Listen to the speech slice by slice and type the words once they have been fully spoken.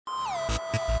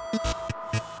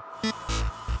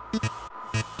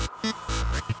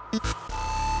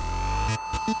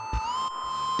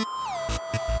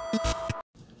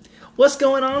What's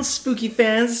going on, spooky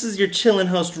fans? This is your chillin'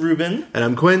 host, Ruben. And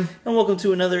I'm Quinn. And welcome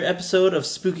to another episode of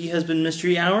Spooky Husband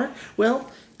Mystery Hour. Well,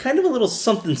 kind of a little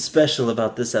something special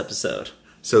about this episode.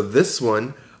 So this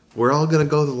one, we're all going to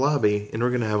go to the lobby and we're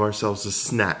going to have ourselves a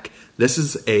snack. This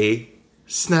is a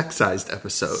snack-sized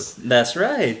episode. That's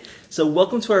right. So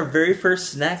welcome to our very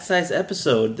first snack-sized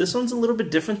episode. This one's a little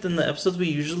bit different than the episodes we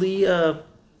usually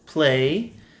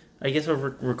play. I guess or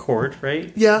record,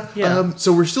 right? Yeah.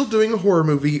 So we're still doing a horror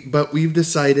movie, but we've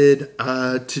decided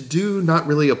to do not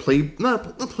a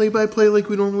play-by-play like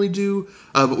we normally do,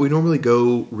 but we normally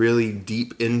go really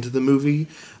deep into the movie.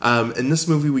 In this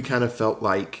movie, we kind of felt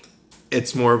like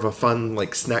it's more of a fun,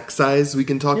 like, snack size. We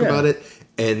can talk about it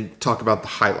and talk about the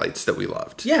highlights that we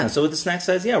loved. Yeah, so with the snack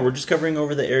size, we're just covering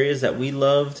over the areas that we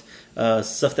loved,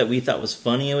 stuff that we thought was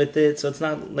funny with it. So it's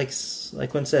not like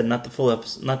Quinn said, not the full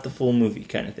episode, not the full movie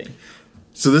kind of thing.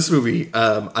 So this movie,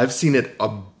 I've seen it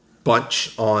a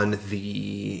bunch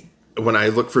when I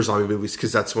look for zombie movies,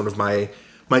 because that's one of my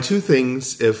two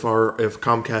things. If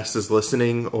Comcast is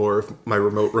listening, or if my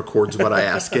remote records what I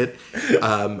ask it,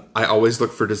 I always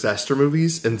look for disaster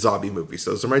movies and zombie movies.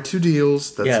 Those are my two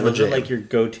deals. That's those are like your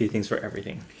go-to things for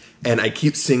everything. And I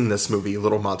keep seeing this movie,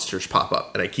 Little Monsters, pop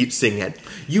up, and I keep seeing it.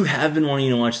 You have been wanting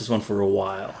to watch this one for a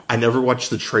while. I never watched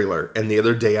the trailer, and the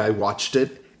other day I watched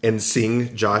it, and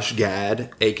seeing Josh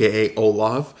Gad, a.k.a.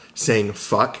 Olaf, saying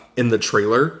fuck in the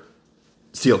trailer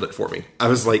sealed it for me. I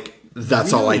was like,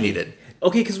 that's all I needed.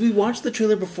 Okay, because we watched the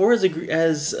trailer before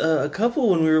as a couple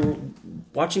when we were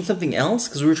watching something else,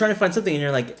 because we were trying to find something, and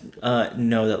you're like,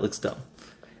 no, that looks dumb.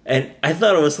 And I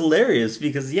thought it was hilarious,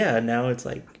 because, now it's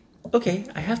like, okay,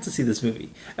 I have to see this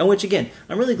movie. And which, again,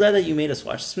 I'm really glad that you made us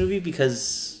watch this movie,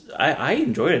 because I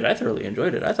enjoyed it. I thoroughly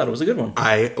enjoyed it. I thought it was a good one.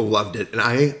 I loved it, and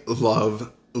I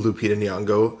love Lupita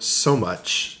Nyong'o so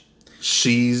much.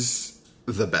 She's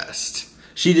the best.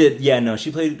 She did,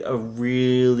 she played a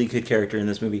really good character in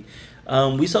this movie.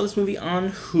 We saw this movie on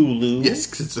Hulu. Yes,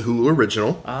 because it's a Hulu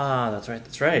original. Ah, that's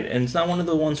right. And it's not one of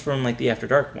the ones from like the After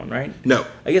Dark one, right? No,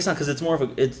 I guess not, because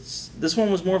this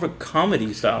one was more of a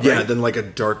comedy style, right? Yeah, than like a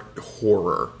dark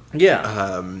horror.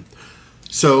 Yeah.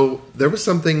 So there was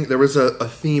a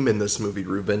theme in this movie,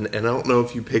 Ruben, and I don't know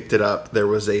if you picked it up. There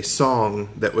was a song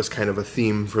that was kind of a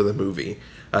theme for the movie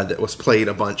that was played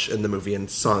a bunch in the movie and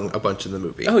sung a bunch in the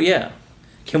movie. Oh yeah.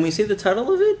 Can we say the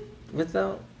title of it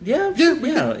without? Yeah.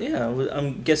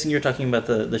 I'm guessing you're talking about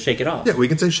the Shake It Off. Yeah, we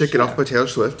can say Shake It Off by Taylor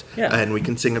Swift. Yeah. And we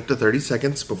can sing up to 30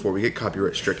 seconds before we get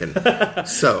copyright stricken.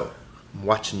 So, I'm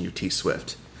watching you, T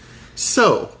Swift.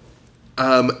 So,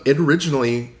 it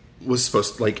originally was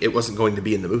it wasn't going to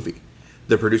be in the movie.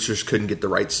 The producers couldn't get the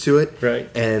rights to it. Right.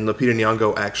 And Lupita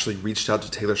Nyong'o actually reached out to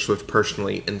Taylor Swift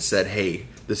personally and said, hey,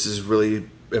 this is really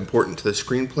important to the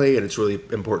screenplay, and it's really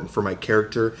important for my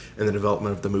character and the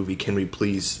development of the movie. Can we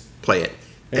please play it?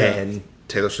 Yeah. And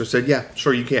Taylor Swift said, yeah,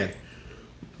 sure you can.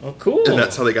 Oh, cool. And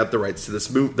that's how they got the rights to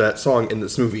that song in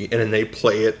this movie. And then they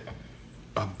play it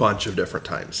a bunch of different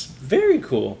times. Very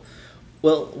cool.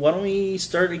 Well, why don't we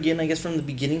start again, I guess, from the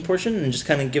beginning portion and just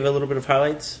kind of give a little bit of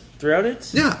highlights throughout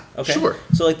it? Yeah, okay. Sure.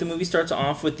 So, like, the movie starts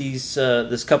off with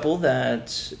this couple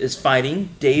that is fighting,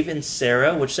 Dave and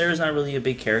Sarah, which Sarah's not really a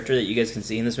big character that you guys can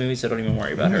see in this movie, so don't even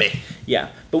worry about her. Yeah.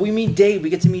 But we meet Dave. We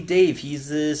get to meet Dave. He's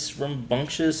this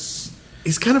rambunctious...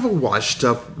 He's kind of a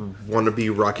washed-up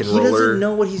wannabe rock and roller. He doesn't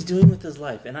know what he's doing with his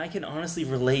life, and I can honestly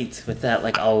relate with that,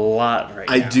 like, a lot now.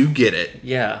 I do get it.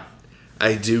 Yeah.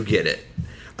 I do get it.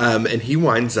 And he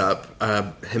winds up,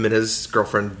 him and his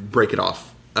girlfriend break it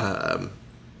off.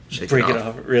 Break it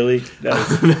off, really? No.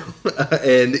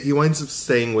 And he winds up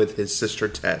staying with his sister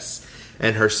Tess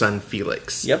and her son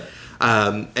Felix. Yep.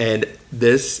 And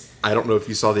this, I don't know if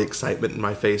you saw the excitement in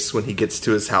my face when he gets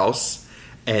to his house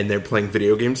and they're playing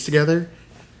video games together.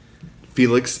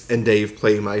 Felix and Dave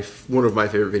play one of my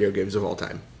favorite video games of all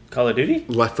time. Call of Duty?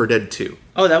 Left 4 Dead 2.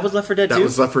 Oh, that was Left 4 Dead 2? That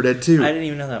was Left 4 Dead 2. I didn't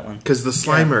even know that one. Because the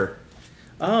Slimer... Yeah.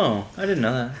 Oh, I didn't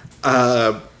know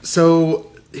that.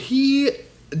 So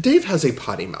Dave has a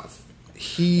potty mouth.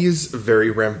 He's very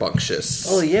rambunctious.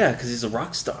 Oh yeah, because he's a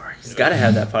rock star. He's got to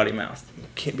have that potty mouth. You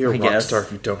can't be a rock star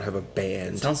if you don't have a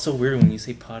band. It sounds so weird when you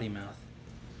say potty mouth.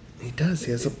 He does.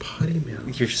 He has a potty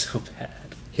mouth. You're so bad.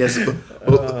 He has.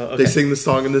 Okay. They sing the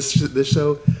song in this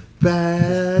show.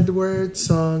 Bad word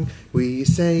song. We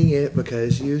sang it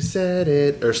because you said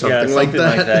it, or something like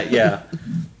that. Yeah.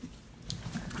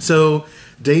 So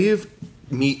Dave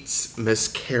meets Miss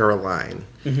Caroline,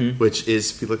 which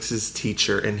is Felix's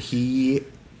teacher, and he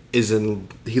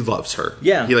he loves her.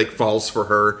 Yeah. He like falls for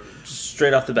her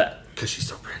Straight off the bat. because she's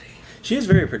so pretty. She is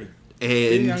very pretty.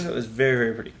 Lady And Gaga is very,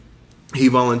 very pretty. he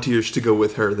volunteers to go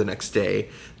with her the next day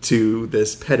to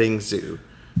this petting zoo.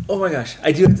 Oh my gosh,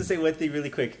 I do have to say one thing really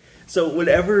quick. So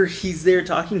whenever he's there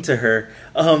talking to her,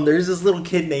 there's this little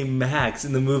kid named Max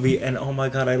in the movie, and oh my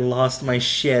god, I lost my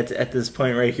shit at this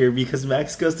point right here because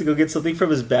Max goes to go get something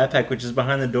from his backpack, which is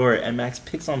behind the door, and Max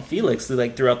picks on Felix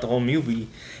like throughout the whole movie,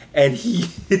 and he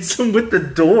hits him with the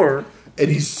door. And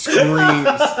he screams,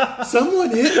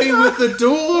 "Someone hit me with the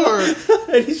door!"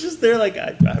 And he's just there like,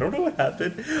 I don't know what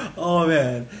happened. Oh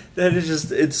man, that is just,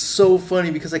 it's so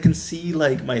funny because I can see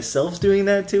like myself doing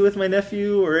that too with my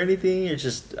nephew or anything. It's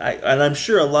just, and I'm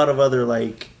sure a lot of other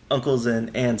like uncles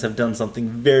and aunts have done something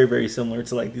very, very similar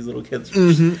to like these little kids.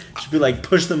 Should be like,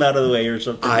 push them out of the way or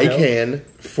something. I can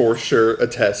for sure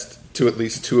attest to at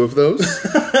least two of those.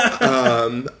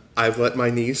 I've let my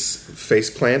niece face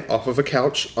plant off of a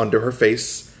couch onto her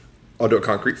face onto a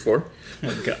concrete floor. Oh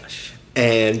my gosh.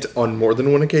 And on more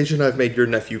than one occasion, I've made your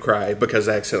nephew cry because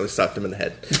I accidentally slapped him in the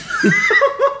head.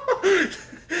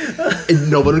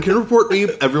 And no one can report me.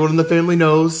 Everyone in the family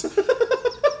knows.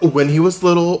 When he was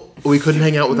little, we couldn't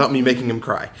hang out without me making him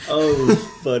cry. Oh,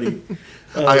 funny.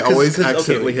 I always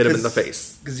accidentally hit him in the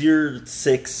face. Because you're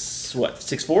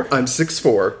 6'4"? I'm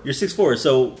 6'4". You're 6'4",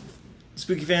 so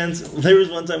spooky fans, there was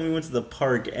one time we went to the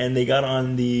park and they got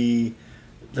on the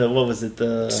what was it,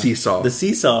 the seesaw. The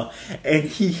seesaw, and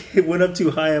he went up too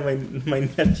high, and my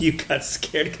nephew got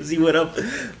scared because he went up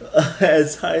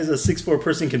as high as a 6'4"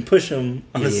 person can push him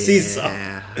on a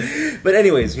seesaw. But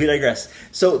anyways, we digress.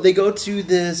 So they go to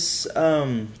this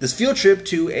this field trip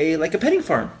to a petting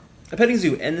farm, a petting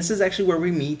zoo, and this is actually where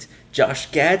we meet Josh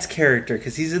Gad's character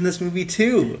because he's in this movie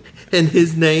too. And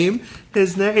his name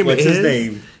What's his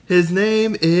name? His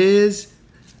name is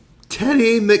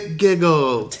Teddy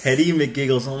McGiggles. Teddy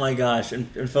McGiggles, oh my gosh.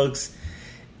 And folks,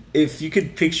 if you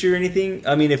could picture anything,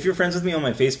 I mean, if you're friends with me on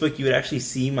my Facebook, you would actually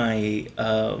see my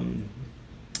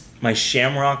my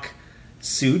shamrock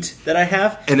suit that I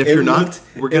have. And if you're not,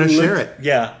 we're going to share it.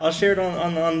 Yeah, I'll share it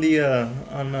on our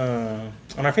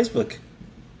Facebook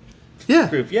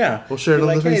group. Yeah. We'll share it on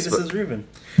like, the hey, Facebook. This is Ruben.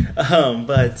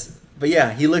 But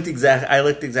yeah, I looked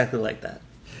exactly like that.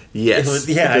 Yes. It was,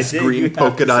 yeah, this green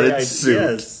polka dotted suit.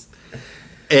 Yes.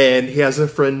 And he has a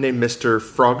friend named Mr.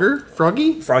 Froggy?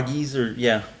 Froggies, or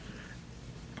yeah.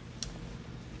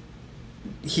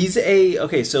 He's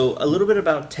so a little bit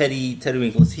about Teddy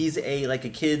Winkles. He's a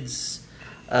kid's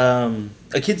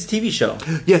TV show.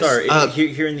 Yes. Star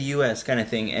here in the US kind of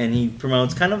thing, and he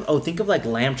promotes think of like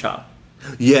Lamb Chop.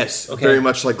 Yes, okay. Very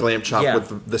much like Lamb Chop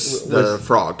with the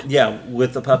frog. Yeah,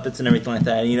 with the puppets and everything like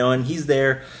that. And he's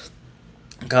there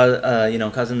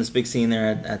causing this big scene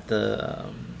there at the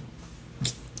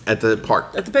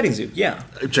park. At the petting zoo, yeah.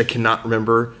 Which I cannot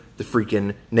remember the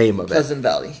freaking name of Pleasant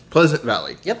Valley. Pleasant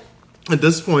Valley. Yep. At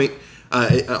this point,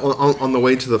 on the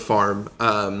way to the farm,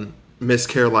 Miss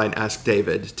Caroline asked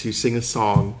David to sing a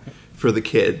song for the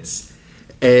kids.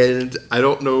 And I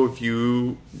don't know if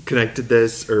you connected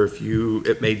this or if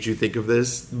it made you think of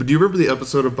this, but do you remember the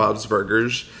episode of Bob's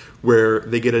Burgers where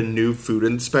they get a new food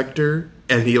inspector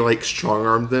and he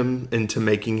strong-armed them into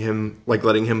making him,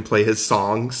 letting him play his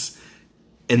songs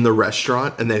in the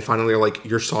restaurant, and they finally are like,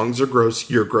 your songs are gross,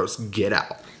 you're gross, get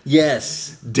out.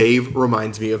 Yes. Dave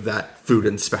reminds me of that food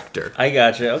inspector. I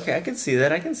gotcha. Okay, I can see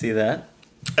that.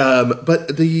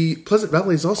 But the Pleasant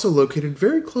Valley is also located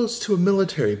very close to a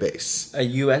military base. A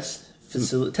U.S.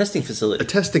 testing facility. A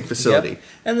testing facility. Yep.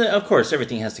 And of course,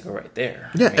 everything has to go right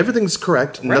there. Yeah, everything's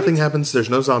correct. Right? Nothing happens. There's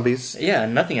no zombies. Yeah,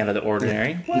 nothing out of the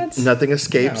ordinary. What? Nothing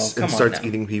escapes and starts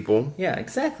eating people. Yeah,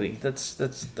 exactly. That's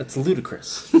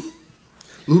ludicrous.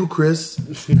 Ludicrous.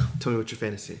 Tell me what's your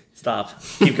fantasy. Stop.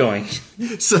 Keep going.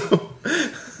 So,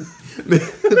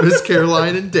 Miss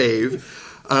Caroline and Dave,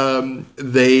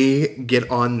 they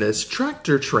get on this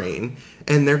tractor train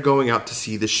and they're going out to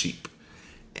see the sheep.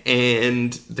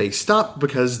 And they stop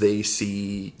because they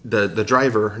see the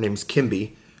driver, her name's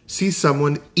Kimby, sees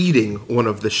someone eating one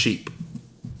of the sheep.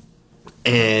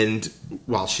 And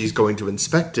while she's going to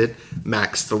inspect it,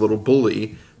 Max, the little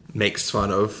bully, makes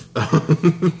fun of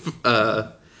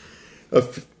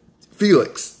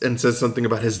Felix and says something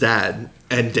about his dad.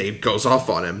 And Dave goes off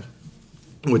on him,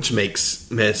 which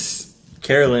makes Miss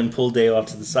Carolyn pulled Dave off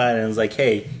to the side and was like,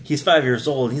 hey, he's 5 years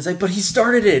old. And he's like, but he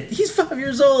started it. He's 5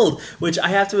 years old. Which I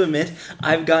have to admit,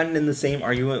 I've gotten in the same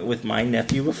argument with my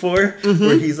nephew before,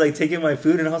 where he's taking my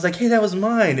food and I was like, hey, that was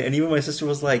mine. And even my sister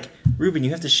was like, Ruben,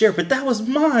 you have to share, but that was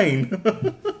mine.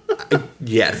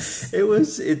 Yes.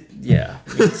 Yeah.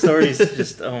 I mean, stories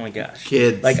just, oh my gosh.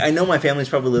 Kids. Like, I know my family's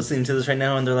probably listening to this right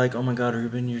now, and they're like, oh my god,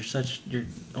 Ruben,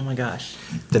 oh my gosh.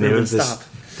 The name Ruben, of this stop.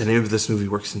 The name of this movie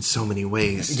works in so many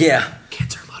ways. Yeah.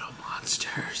 Kids are little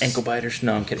monsters. Ankle biters.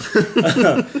 No, I'm kidding.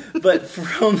 But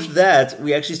from that,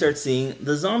 we actually start seeing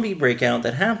the zombie breakout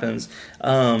that happens.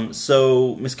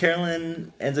 So Miss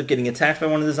Carolyn ends up getting attacked by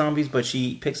one of the zombies, but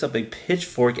she picks up a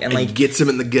pitchfork and like gets him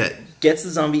in the gut. Gets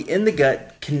the zombie in the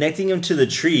gut, connecting him to the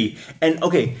tree. And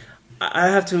okay, I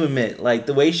have to admit, like,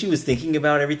 the way she was thinking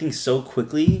about everything so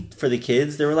quickly for the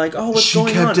kids, they were like, oh, what's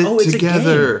going on? Oh, it's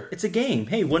together. A game. It's a game.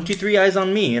 Hey, 1, 2, 3, eyes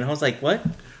on me. And I was like, what?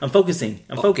 I'm focusing.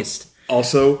 I'm focused.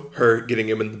 Also, her getting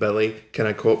him in the belly. Can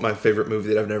I quote my favorite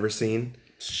movie that I've never seen?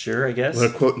 Sure, I guess. I'm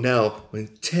going to quote Nell. When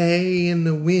Tay in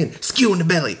the wind, skew in the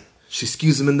belly. She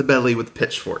skews him in the belly with a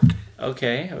pitchfork.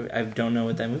 Okay, I don't know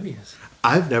what that movie is.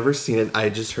 I've never seen it. I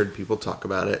just heard people talk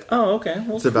about it. Oh, okay.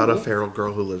 Well, it's about a feral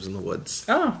girl who lives in the woods.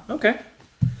 Oh, okay.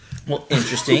 Well,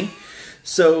 interesting.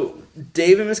 So,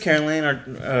 Dave and Miss Caroline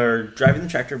are driving the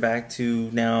tractor back to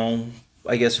now,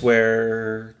 I guess,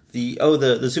 where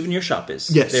the souvenir shop is.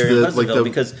 Yes, there in Pleasantville,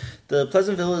 because the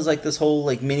Pleasantville is like this whole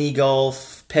like mini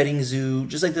golf petting zoo,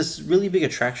 just like this really big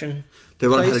attraction. They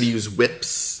learn how to use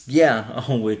whips. Yeah,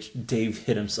 which Dave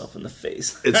hit himself in the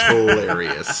face. It's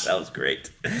hilarious. That was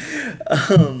great.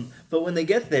 But when they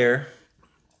get there,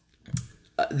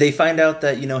 they find out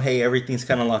that, hey, everything's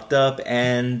kind of locked up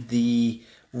and the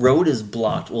road is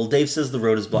blocked. Well, Dave says the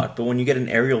road is blocked, but when you get an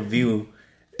aerial view,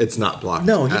 it's not blocked.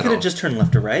 No, he could have just turned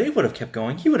left or right. It would have kept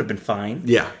going. He would have been fine.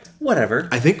 Yeah. Whatever.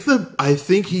 I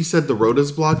think he said the road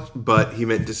is blocked, but he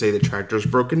meant to say the tractor's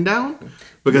broken down.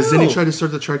 Because then he tried to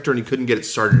start the tractor and he couldn't get it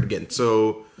started again.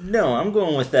 So no, I'm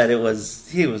going with that.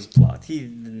 He was blocked. He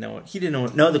didn't know it. He didn't know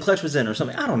it. No, the clutch was in or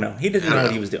something. I don't know. He didn't know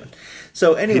what he was doing.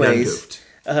 So anyways,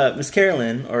 Miss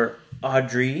Carolyn or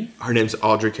Audrey. Her name's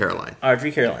Audrey Caroline.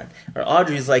 Audrey Caroline. Or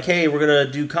Audrey's like, hey, we're going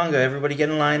to do conga. Everybody get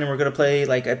in line and we're going to play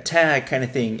like a tag kind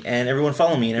of thing. And everyone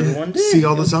follow me. And everyone did. See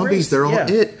all the zombies. Great. They're all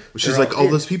it. She's like, all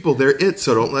those people, they're it.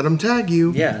 So don't let them tag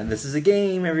you. Yeah, this is a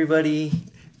game, everybody.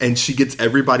 And she gets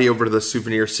everybody over to the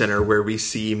souvenir center where we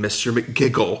see Mr.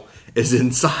 McGiggle is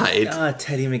inside. Ah,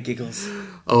 Teddy McGiggles.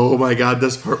 Oh my god,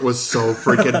 this part was so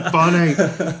freaking funny.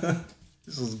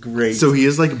 This was great. So he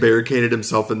is like barricaded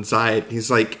himself inside. He's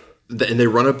like, and they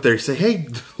run up there and say, hey,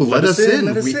 let us in.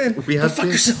 Let us in. We have fuck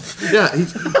yourself. Yeah,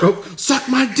 he's go suck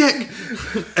my dick.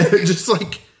 And just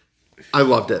like, I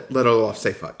loved it. Let Olaf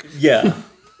say fuck. Yeah.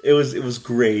 It was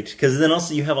great, because then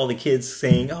also you have all the kids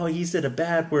saying, oh, he said a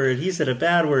bad word,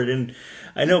 and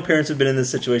I know parents have been in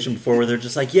this situation before where they're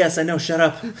just like, yes, I know, shut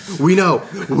up. We know.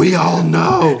 We all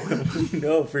know. We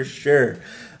know for sure.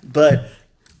 But,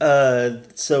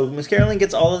 so Miss Caroline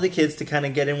gets all of the kids to kind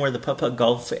of get in where the putt-putt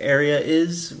golf area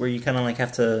is, where you kind of like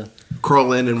have to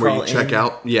crawl in and where you check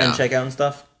out. Yeah. And check out and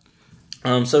stuff.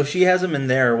 So she has him in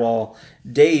there while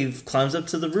Dave climbs up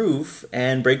to the roof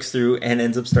and breaks through and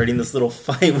ends up starting this little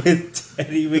fight with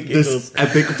Teddy McGiggles. This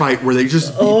epic fight where they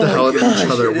just beat the hell out of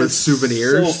each other with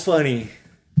souvenirs. So funny.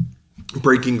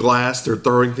 Breaking glass, they're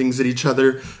throwing things at each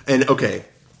other. And okay,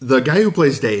 the guy who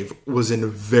plays Dave was in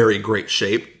very great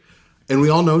shape. And we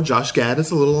all know Josh Gad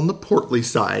is a little on the portly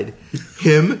side.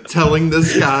 Him telling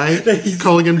this guy,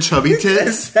 calling him chubby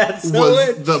tits,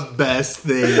 was the best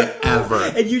thing ever.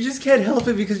 And you just can't help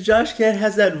it because Josh Gad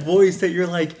has that voice that you're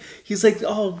like, he's like,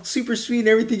 oh, super sweet and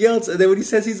everything else. And then when he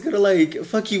says he's going to like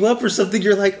fuck you up or something,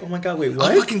 you're like, oh my God, wait,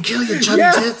 what? I'll fucking kill you, chubby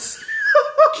tits.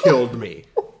 Killed me.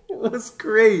 It was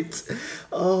great.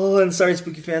 Oh, I'm sorry,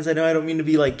 spooky fans. I know I don't mean to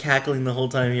be like cackling the whole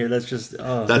time here. That's just.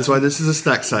 That's why this is a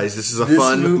snack size. This is a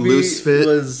fun, loose fit. It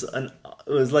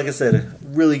was like I said, a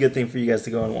really good thing for you guys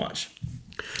to go and watch.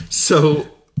 So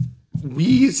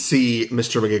we see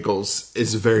Mr. McGiggles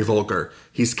is very vulgar.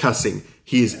 He's cussing.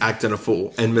 He's acting a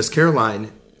fool. And Miss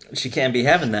Caroline, she can't be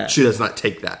having that. She does not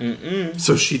take that.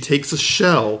 So she takes a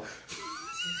shell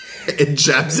and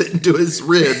jabs it into his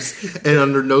ribs, and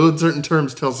under no uncertain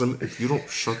terms tells him, if you don't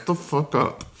shut the fuck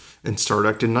up and start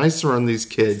acting nicer on these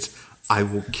kids, I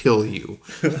will kill you.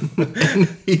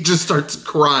 And he just starts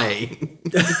crying.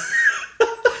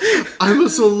 I'm a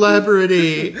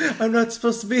celebrity. I'm not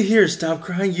supposed to be here. Stop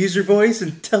crying. Use your voice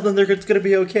and tell them it's going to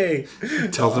be okay.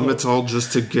 Tell them it's all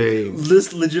just a game.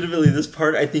 This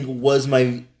part I think was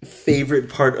my favorite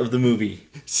part of the movie.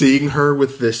 Seeing her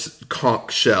with this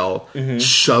conch shell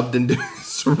shoved into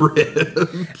his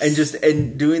ribs.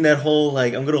 And doing that whole,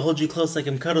 like, I'm going to hold you close like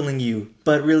I'm cuddling you.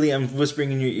 But really, I'm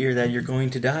whispering in your ear that you're going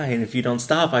to die. And if you don't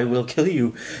stop, I will kill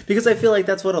you. Because I feel like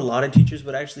that's what a lot of teachers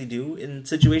would actually do in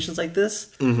situations like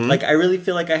this. Like, I really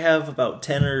feel like I have about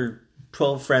 10 or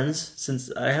 12 friends,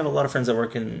 since I have a lot of friends that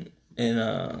work in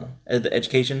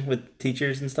education with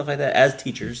teachers and stuff like that, as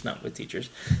teachers, not with teachers.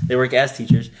 They work as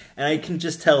teachers, and I can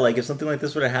just tell, like, if something like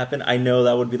this were to happen, I know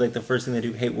that would be like the first thing they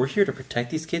do. Hey, we're here to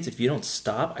protect these kids. If you don't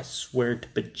stop, I swear to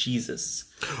bejesus.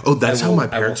 Oh, that's how my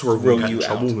parents were when we got in you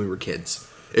trouble out. when we were kids.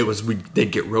 It was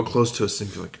they'd get real close to us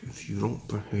and be like, "If you don't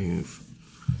behave,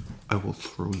 I will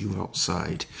throw you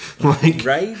outside." Like,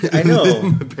 Right? I know.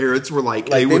 My parents were like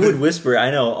Like, they would whisper. I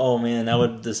know. Oh man,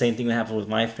 the same thing would happen with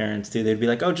my parents too. They'd be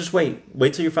like, "Oh, just wait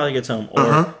till your father gets home."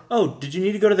 Or, "Oh, did you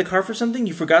need to go to the car for something?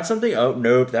 You forgot something?" "Oh,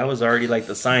 nope, that was already like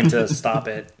the sign to stop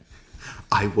it."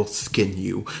 I will skin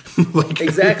you. Like,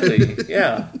 Exactly.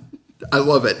 Yeah. I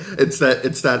love it. It's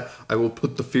that I will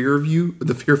put the fear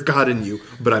of God in you,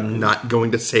 but I'm not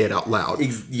going to say it out loud.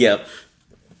 Yep.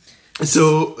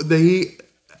 So they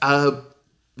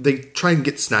try and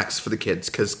get snacks for the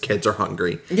kids because kids are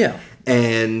hungry. Yeah.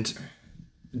 And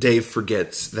Dave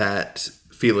forgets that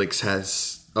Felix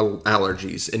has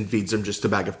allergies and feeds him just a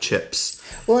bag of chips.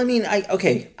 Well, I mean, I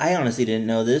honestly didn't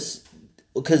know this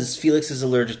because Felix is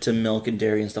allergic to milk and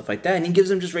dairy and stuff like that, and he gives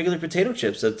him just regular potato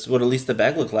chips. That's what at least the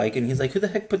bag looked like, and he's like, "Who the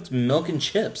heck puts milk in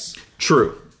chips?"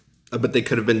 True. But they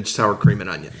could have been sour cream and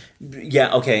onion.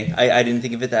 Yeah, okay. I didn't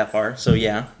think of it that far. So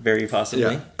yeah, very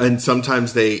possibly. Yeah. And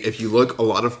sometimes if you look, a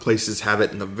lot of places have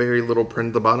it in the very little print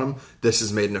at the bottom. This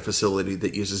is made in a facility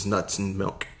that uses nuts and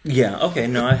milk. Yeah, okay.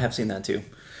 No, I have seen that too.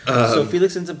 So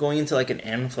Felix ends up going into like an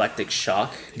anaphylactic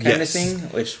shock kind of thing,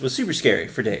 which was super scary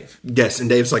for Dave. Yes, and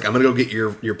Dave's like, "I'm going to go get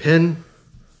your pen.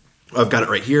 I've got it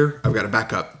right here. I've got it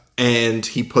back up." And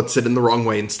he puts it in the wrong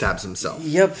way and stabs himself.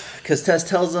 Yep, because Tess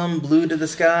tells him blue to the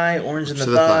sky, orange in the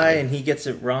thigh, and he gets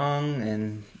it wrong,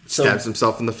 and so stabs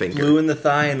himself in the finger. Blue in the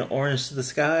thigh and orange to the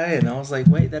sky, and I was like,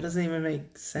 wait, that doesn't even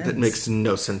make sense. That makes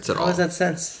no sense at all. How does that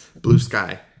sense? Blue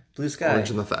sky. Blue sky.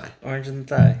 Orange in the thigh. Orange in the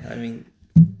thigh. I mean...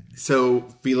 So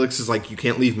Felix is like, "You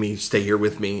can't leave me. Stay here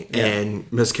with me." Yeah.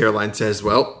 And Miss Caroline says,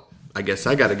 "Well, I guess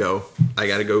I gotta go. I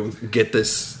gotta go get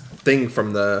this thing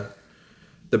from the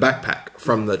backpack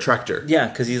from the tractor." Yeah,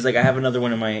 because he's like, "I have another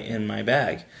one in my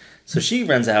bag." So she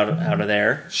runs out of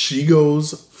there. She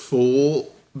goes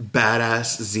full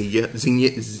badass Xena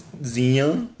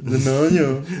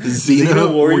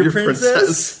warrior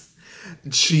princess.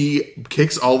 She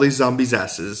kicks all these zombies'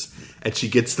 asses, and she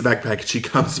gets the backpack, and she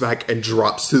comes back and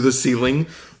drops through the ceiling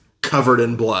covered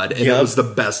in blood, and it was the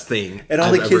best thing and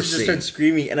all I've the kids just start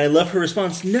screaming, and I love her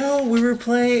response. "No, we were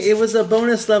playing, it was a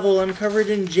bonus level, I'm covered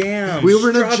in jam. We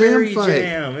were in a jam fight.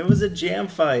 It was a jam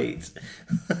fight."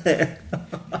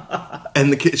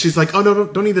 And the kid, she's like, "Oh no,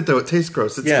 don't eat it though, it tastes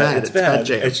gross, it's bad, it's bad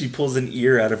jam." And she pulls an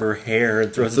ear out of her hair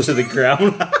and throws it to the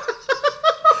ground.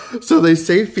 So they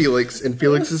save Felix, and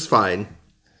Felix is fine.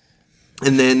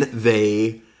 And then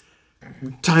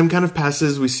time kind of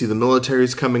passes. We see the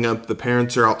military's coming up. The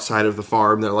parents are outside of the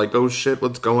farm. They're like, "Oh shit,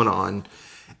 what's going on?"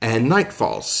 And night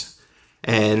falls.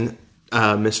 And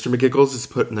Mr. McGiggles is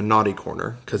put in the naughty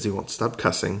corner because he won't stop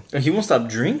cussing. He won't stop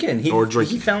drinking. He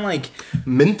found like...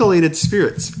 Mentholated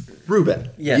spirits.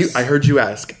 Ruben, yes. I heard you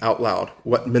ask out loud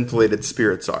what mentholated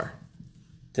spirits are.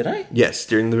 Did I? Yes,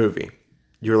 during the movie.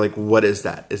 You were like, "What is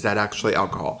that? Is that actually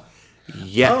alcohol?"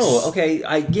 Yes. Oh, okay.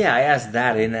 I asked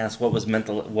that. I didn't ask what are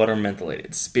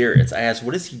mentholated spirits. I asked,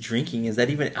 what is he drinking? Is that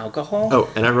even alcohol? Oh,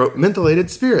 and I wrote mentholated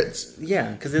spirits.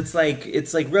 Yeah, because it's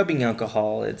like rubbing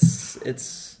alcohol.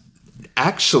 It's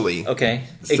actually okay.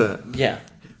 Yeah.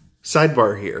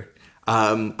 Sidebar here.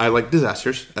 I like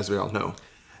disasters, as we all know.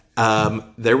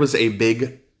 There was a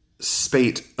big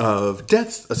spate of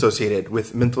deaths associated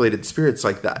with mentholated spirits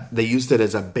like that. They used it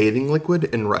as a bathing liquid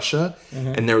in Russia,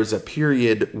 and there was a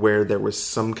period where there was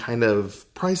some kind of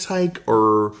price hike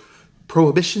or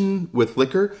prohibition with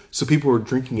liquor, so people were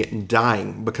drinking it and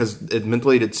dying because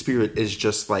mentholated spirit is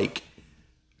just like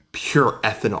pure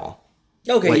ethanol.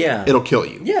 Okay, like, yeah. It'll kill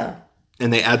you. Yeah.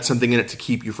 And they add something in it to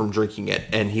keep you from drinking it,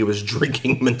 and he was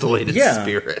drinking mentholated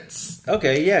spirits.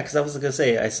 Okay, yeah, because I was going to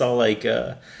say, I saw like...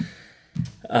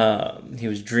 he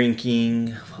was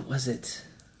drinking, what was it?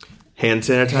 Hand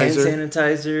sanitizer. Hand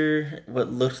sanitizer, what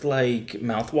looked like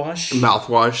mouthwash.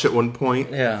 Mouthwash at one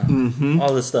point. Yeah,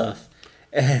 all this stuff.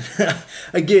 And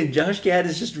again, Josh Gad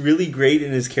is just really great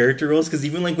in his character roles because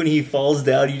even like when he falls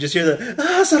down, you just hear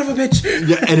the son of a bitch.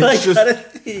 Yeah, and like, it's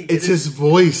just it's his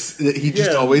voice. He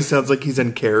just always sounds like he's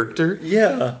in character.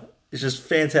 Yeah, it's just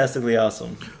fantastically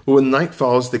awesome. When night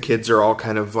falls, the kids are all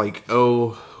kind of like,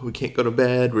 "Oh, we can't go to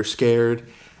bed. We're scared."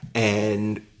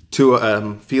 And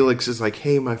Felix is like,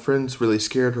 "Hey, my friend's really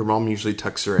scared. Her mom usually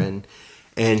tucks her in."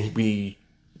 And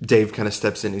Dave kind of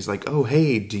steps in. He's like, "Oh,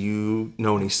 hey, do you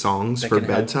know any songs for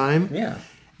bedtime?" Yeah.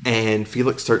 And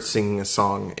Felix starts singing a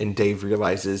song, and Dave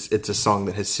realizes it's a song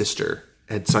that his sister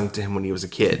had sung to him when he was a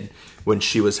kid, when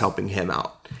she was helping him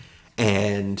out.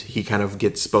 And he kind of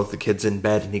gets both the kids in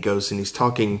bed, and he goes and he's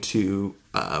talking to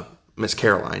Miss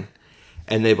Caroline.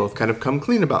 And they both kind of come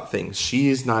clean about things.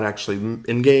 She's not actually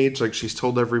engaged like she's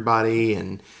told everybody,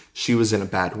 and she was in a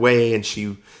bad way, and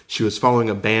she was following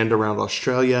a band around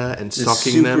Australia and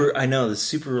stalking them. I know, the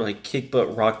super like kick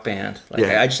butt rock band. Like,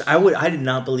 Yeah. I did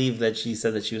not believe that she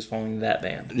said that she was following that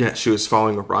band. Yeah, she was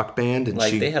following a rock band, and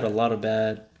Like, they had a lot of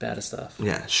bad stuff.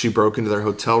 yeah, she broke into their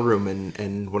hotel room,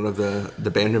 and one of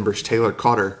the band members, Taylor,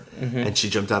 caught her, and she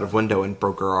jumped out of window and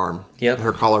broke her arm,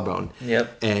 her collarbone.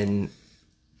 Yep. And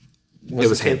it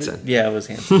was Hanson. Yeah, it was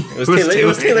Hanson. It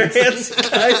was Taylor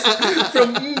Hanson, guys,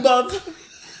 from MMMBop.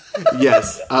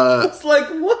 Yes. It's like,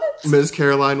 what? Ms.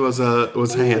 Caroline was a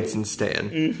Hanson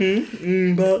stan.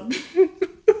 MMMBop.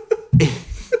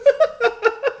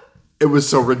 It was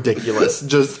so ridiculous.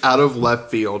 Just out of left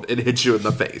field, it hit you in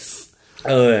the face.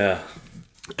 Oh, yeah.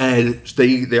 And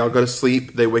they all go to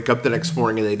sleep. They wake up the next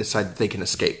morning and they decide that they can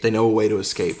escape. They know a way to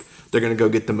escape. They're going to go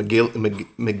get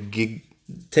the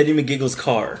Teddy McGiggle's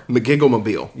car.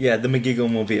 McGigglemobile. Yeah, the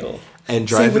McGigglemobile. And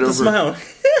drive it over. Say it with a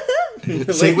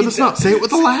smile. Say it with a smile. Say it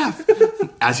with a laugh.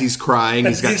 As he's crying,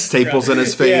 he's got staples in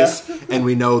his face. Yeah. And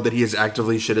we know that he has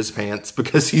actively shit his pants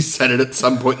because he said it at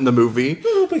some point in the movie.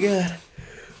 Oh, my God.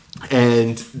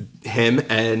 And him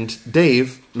and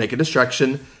Dave make a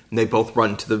distraction, and they both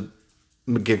run to the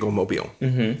McGigglemobile.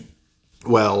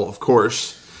 Mm-hmm. Well, of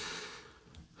course,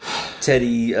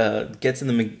 Teddy gets in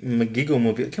the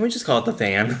McGigglemobile. Can we just call it the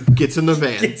van? Gets in the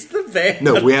van. Gets the van.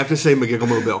 No, we have to say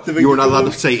McGigglemobile. You are not allowed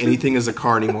to say anything as a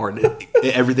car anymore.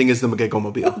 Everything is the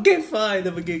McGigglemobile. Okay, fine,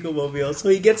 the McGigglemobile. So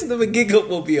he gets in the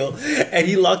McGigglemobile, and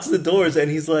he locks the doors, and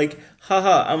he's like,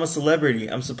 haha, I'm a celebrity.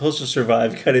 I'm supposed to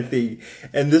survive kind of thing.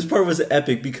 And this part was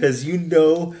epic because you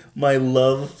know my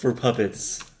love for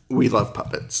puppets. We love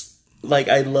puppets. Like,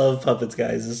 I love puppets,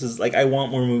 guys. This is, like, I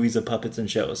want more movies of puppets and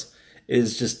shows. It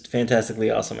is just fantastically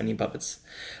awesome. I need puppets.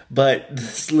 But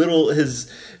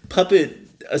his puppet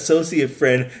associate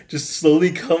friend just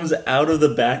slowly comes out of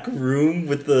the back room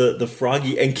with the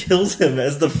froggy and kills him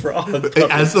as the frog. Puppet.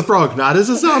 As the frog, not as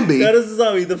a zombie. Not as a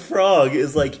zombie. The frog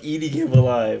is like eating him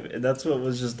alive. And that's what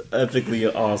was just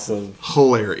epically awesome.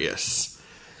 Hilarious.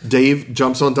 Dave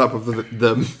jumps on top of the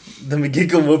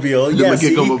McGigglemobile. The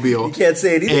McGigglemobile. You can't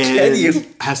say anything, can you?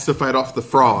 Has to fight off the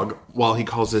frog while he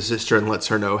calls his sister and lets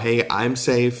her know, hey, I'm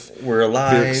safe. We're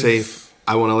alive. Felix safe.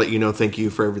 I want to let you know thank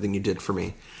you for everything you did for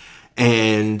me.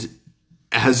 And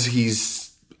as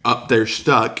he's up there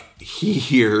stuck, he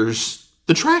hears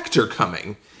the tractor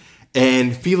coming.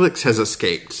 And Felix has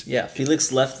escaped. Yeah,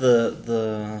 Felix left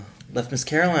left Miss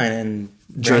Caroline and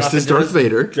dressed as Darth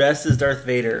Vader. Dressed as Darth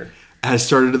Vader. Has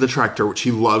started to the tractor, which he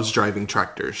loves driving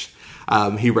tractors.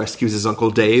 He rescues his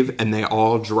Uncle Dave, and they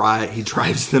all drive. He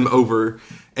drives them over,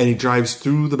 and he drives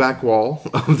through the back wall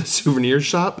of the souvenir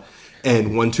shop.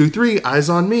 And 1, 2, 3, eyes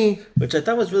on me. Which I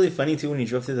thought was really funny too when he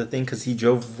drove through the thing, because he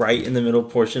drove right in the middle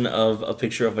portion of a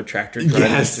picture of a tractor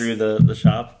driving through the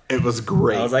shop. It was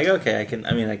great. I was like, okay, I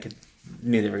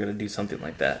knew they were going to do something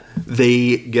like that.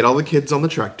 They get all the kids on the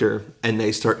tractor, and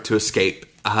they start to escape.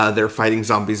 They're fighting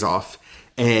zombies off.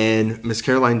 And Miss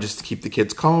Caroline, just to keep the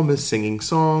kids calm, is singing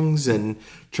songs and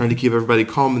trying to keep everybody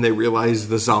calm. And they realize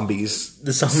the zombies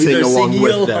sing along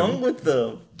with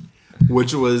them.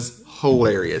 Which was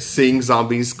hilarious. Seeing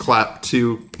zombies clap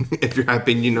to, if you're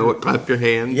happy and you know it, clap your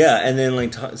hands. Yeah, and then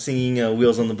like singing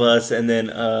Wheels on the Bus. And then,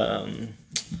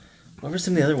 what were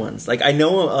some of the other ones? Like, I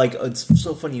know, like, it's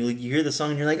so funny. You hear the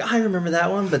song and you're like, I remember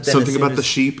that one. But then something about the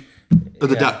sheep or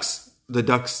the ducks. The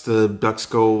ducks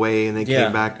go away and they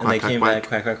came back. Quack, and they quack, came quack. back.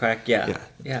 Quack, quack, quack.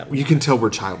 Yeah. You can tell we're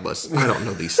childless. I don't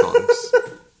know these songs.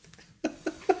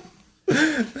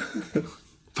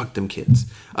 Fuck them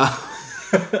kids.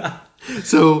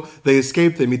 So they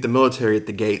escape. They meet the military at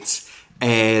the gates.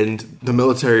 And the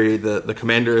military, the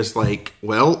commander is like,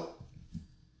 well,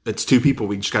 it's 2 people.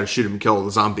 We just got to shoot them and kill all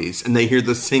the zombies. And they hear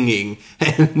the singing.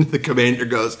 And the commander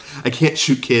goes, I can't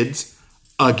shoot kids.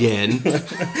 Again.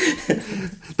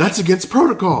 That's against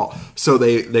protocol. So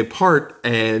they part,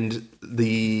 and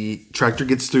the tractor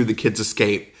gets through, the kids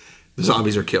escape, the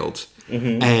zombies are killed.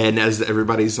 Mm-hmm. And as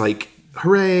everybody's like,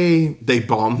 hooray, they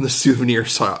bomb the souvenir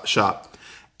shop,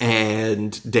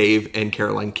 and Dave and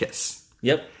Caroline kiss.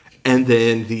 Yep. And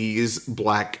then these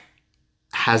black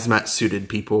hazmat suited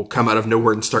people come out of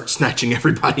nowhere and start snatching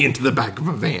everybody into the back of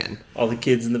a van. All the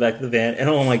kids in the back of the van. And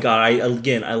oh my god,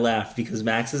 I laughed because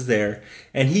Max is there.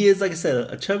 And he is, like I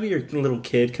said, a chubbier little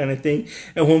kid kind of thing.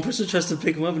 And one person tries to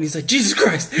pick him up and he's like, Jesus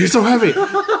Christ! You're so heavy!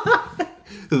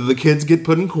 The kids get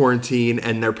put in quarantine,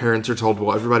 and their parents are told,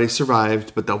 well, everybody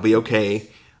survived, but they'll be okay.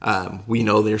 We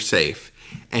know they're safe.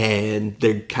 And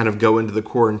they kind of go into the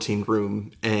quarantine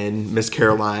room, and Miss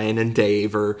Caroline and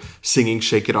Dave are singing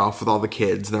Shake It Off with all the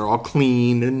kids. They're all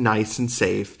clean and nice and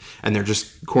safe, and they're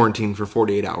just quarantined for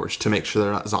 48 hours to make sure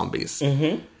they're not zombies.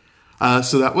 Mm-hmm.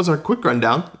 So that was our quick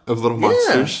rundown of Little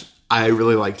Monsters. Yeah. I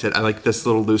really liked it. I like this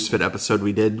little loose fit episode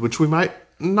we did, which we might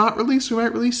not release. We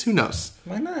might release. Who knows?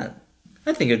 Why not?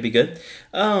 I think it'd be good.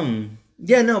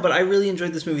 Yeah, no, but I really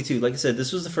enjoyed this movie too. Like I said,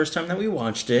 this was the first time that we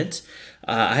watched it.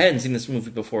 I hadn't seen this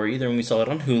movie before either, and we saw it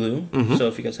on Hulu. Mm-hmm. So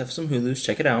if you guys have some Hulus,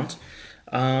 check it out.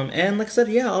 And like I said,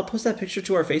 yeah, I'll post that picture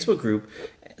to our Facebook group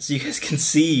so you guys can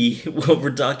see what we're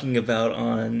talking about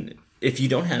on. If you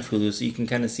don't have Hulu, so you can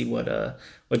kind of see what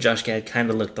Josh Gad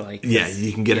kind of looked like. Yeah,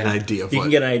 you can get an idea of you can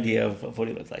get an idea of what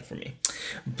he looked like for me.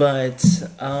 But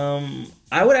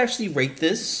I would actually rate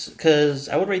this, because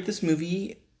I would rate this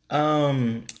movie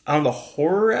on the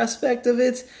horror aspect of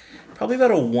it, probably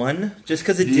about a 1, just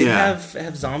because it did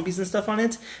have zombies and stuff on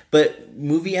it. But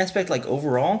movie aspect, like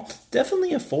overall,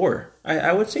 definitely a 4.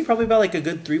 I would say probably about like a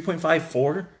good 3.5,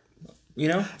 4. You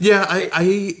know? Yeah,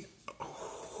 I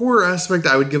horror aspect,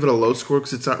 I would give it a low score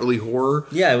because it's not really horror.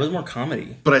 Yeah, it was more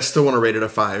comedy. But I still want to rate it a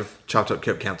 5, chopped up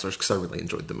counselors, because I really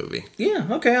enjoyed the movie. Yeah,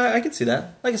 okay, I can see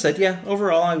that. Like I said, yeah,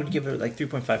 overall I would give it like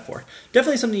 3.54.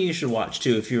 Definitely something you should watch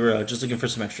too if you're just looking for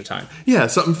some extra time. Yeah,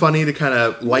 something funny to kind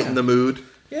of lighten the mood.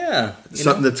 Yeah.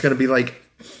 Something that's going to be like,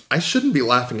 I shouldn't be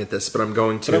laughing at this, but I'm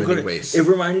going to anyways. It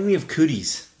reminded me of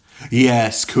Cooties.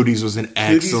 Yes, Cooties was an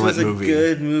excellent movie. Cooties was a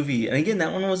good movie. And again,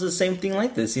 that one was the same thing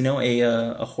like this,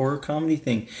 a horror comedy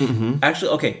thing. Mm-hmm.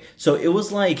 Actually, okay, so it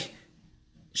was like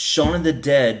Shaun of the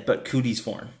Dead, but Cooties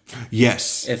form.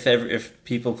 Yes. If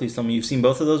people, please tell me you've seen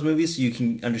both of those movies so you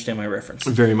can understand my reference.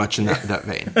 Very much in that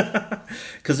vein.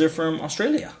 Because they're from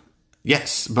Australia.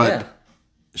 Yes, but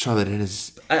Shaun of the Dead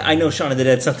is... I know Shaun of the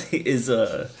Dead something is...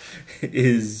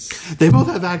 They both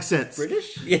have accents.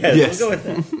 British? Yeah, yes. We'll go with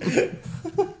that.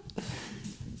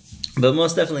 But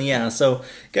most definitely, yeah. So,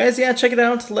 guys, check it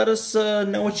out. Let us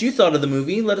know what you thought of the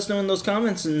movie. Let us know in those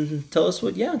comments and tell us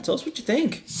what you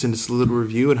think. Send us a little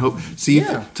review and tell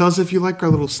us if you like our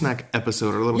little snack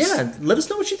episode or let us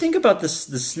know what you think about the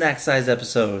snack size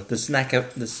episode.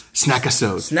 Snackasode.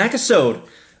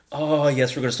 Oh,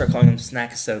 yes, we're going to start calling them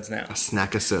snackasodes now. A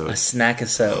snackasode. A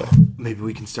snackasode. Maybe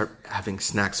we can start having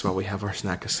snacks while we have our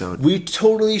snackasode. We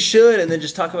totally should, and then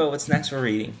just talk about what snacks we're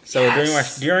eating. So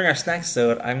during our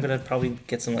snackasode, I'm going to probably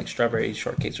get some like strawberry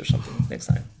shortcakes or something next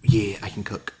time. Yeah, I can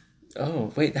cook.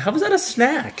 Oh, wait, how was that a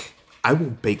snack? I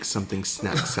will bake something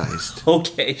snack-sized.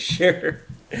 Okay, sure.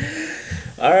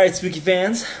 All right, spooky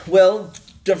fans. Well...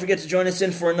 Don't forget to join us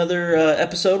in for another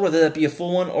episode, whether that be a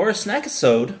full one or a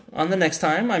snack-asode on the next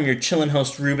time. I'm your chillin'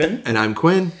 host, Ruben. And I'm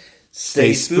Quinn.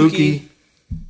 Stay spooky.